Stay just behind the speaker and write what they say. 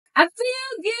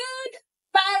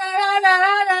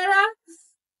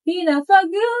Feeling so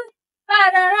good.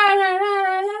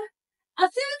 Ba-da-da-da-da-da. I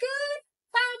feel good.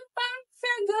 Pam, pam,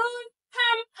 feel good.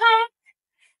 Pam, pam.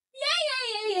 Yeah, yeah,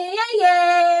 yeah, yeah, yeah,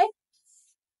 yeah.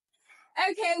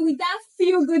 Okay, with that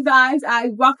feel good vibes, I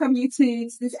welcome you to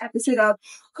this episode of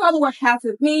Come Work Out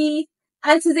with Me.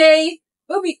 And today,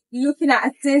 we'll be looking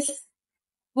at this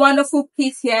wonderful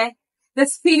piece here, the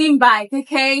spinning bike,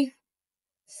 okay?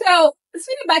 So, the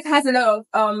spinning bike has a lot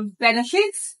of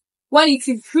benefits. One, it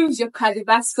improves your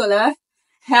cardiovascular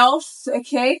health,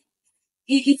 okay?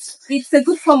 It's a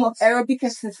good form of aerobic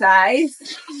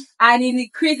exercise, and it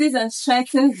increases and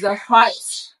strengthens the heart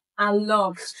and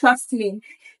lungs. Trust me.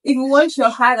 If you want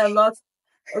your heart and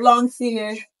lungs,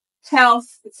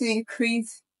 health to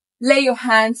increase, lay your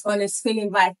hands on a spinning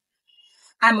bike,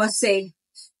 I must say.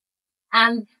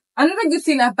 And another good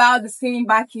thing about the spinning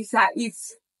bike is that it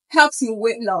helps in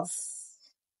weight loss.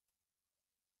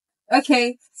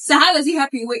 Okay, so how does it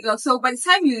help in weight loss? So by the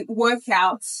time you work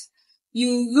out,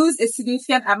 you lose a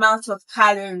significant amount of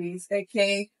calories,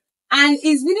 okay? And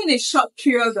it's within a short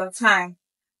period of time.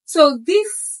 So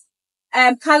these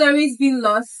calories being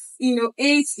lost,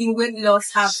 aids in weight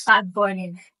loss and fat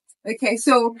burning. Okay,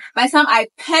 so by the time I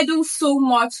pedal so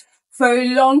much for a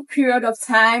long period of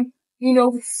time,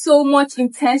 with so much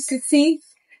intensity,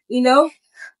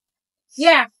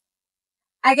 yeah,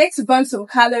 I get to burn some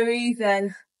calories,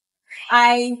 and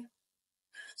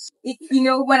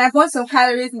when I burn some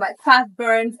calories, my fat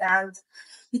burns and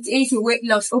it aids in weight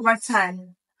loss over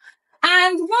time.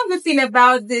 And one good thing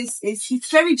about this is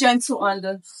it's very gentle on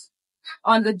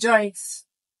the joints.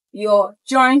 Your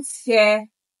joints here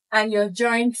and your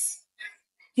joints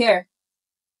here.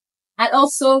 And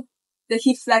also the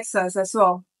hip flexors as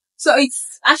well. So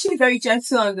it's actually very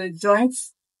gentle on the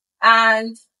joints.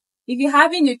 And if you're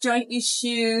having your joint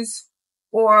issues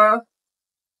or,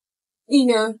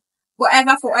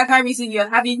 for whatever reason you're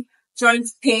having joint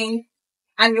pain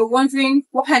and you're wondering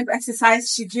what kind of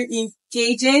exercise should you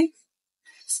engage in,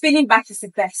 spinning back is the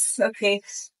best, okay?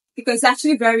 Because it's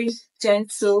actually very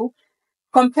gentle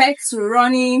compared to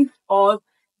running or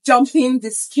jumping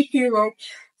the skipping rope.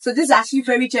 So this is actually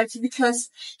very gentle because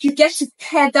you get to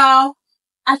pedal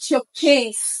at your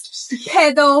pace. You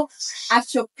pedal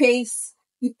at your pace.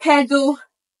 You pedal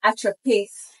at your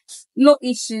pace. No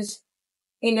issues,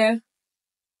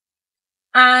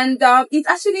 And it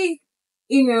actually,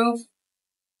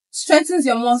 strengthens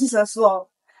your muscles as well.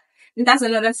 And that's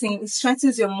another thing. It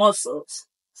strengthens your muscles.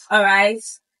 All right.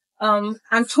 And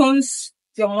tones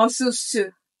your muscles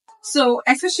too. So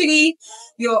especially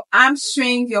your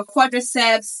hamstring, your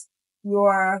quadriceps,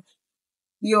 your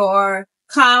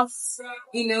calves,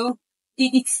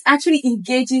 it actually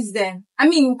engages them. I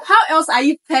mean, how else are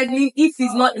you pedaling if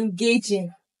it's not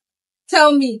engaging?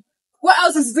 Tell me, what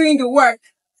else is doing the work?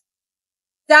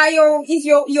 That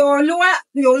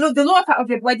the lower part of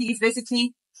your body is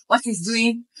basically what is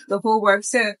doing the whole work.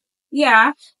 So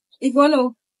yeah, if you want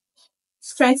to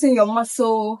strengthen your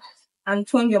muscle and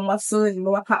tone your muscle in the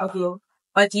lower part of your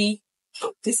body,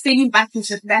 the spinning back is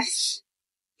the best,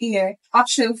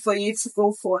 option for you to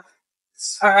go for.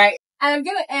 All right. And I'm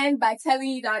going to end by telling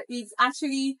you that it's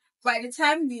actually, by the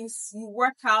time you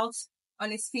work out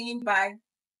on a spinning bike,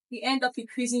 you end up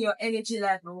increasing your energy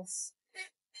levels.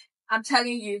 I'm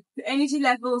telling you, the energy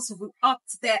levels will up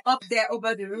there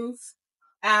over the roof.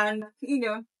 And,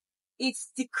 it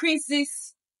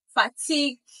decreases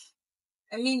fatigue.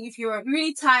 I mean, if you're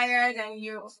really tired and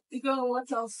you don't know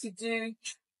what else to do,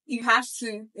 you have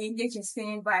to engage in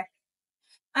spinning bike.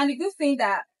 And the good thing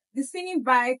that the spinning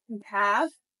bike we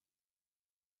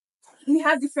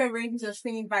have different ranges of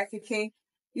spinning bike, okay?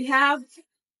 We have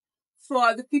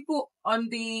for the people on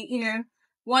the,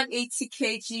 180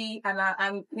 kg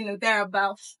and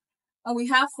thereabouts. And we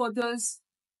have for those,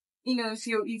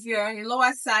 if you're in a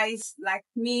lower size like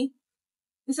me,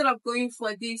 instead of going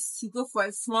for this, you go for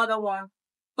a smaller one.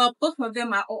 But both of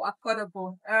them are all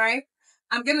affordable, alright?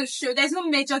 I'm gonna show, there's no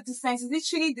major difference. It's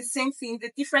literally the same thing.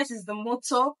 The difference is the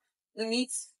motor in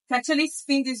it. You can actually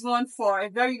spin this one for a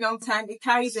very long time. It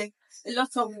carries a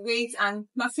lot of weight and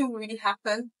nothing will really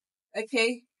happen,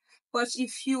 okay? But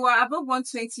if you are above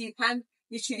 120, you can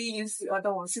literally use the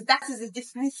other one. So that is the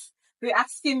difference. You're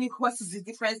asking me what is the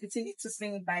difference between the two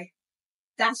spinning bike.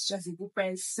 That's just the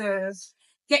difference. So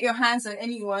get your hands on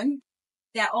anyone.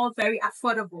 They're all very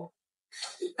affordable.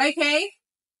 Okay?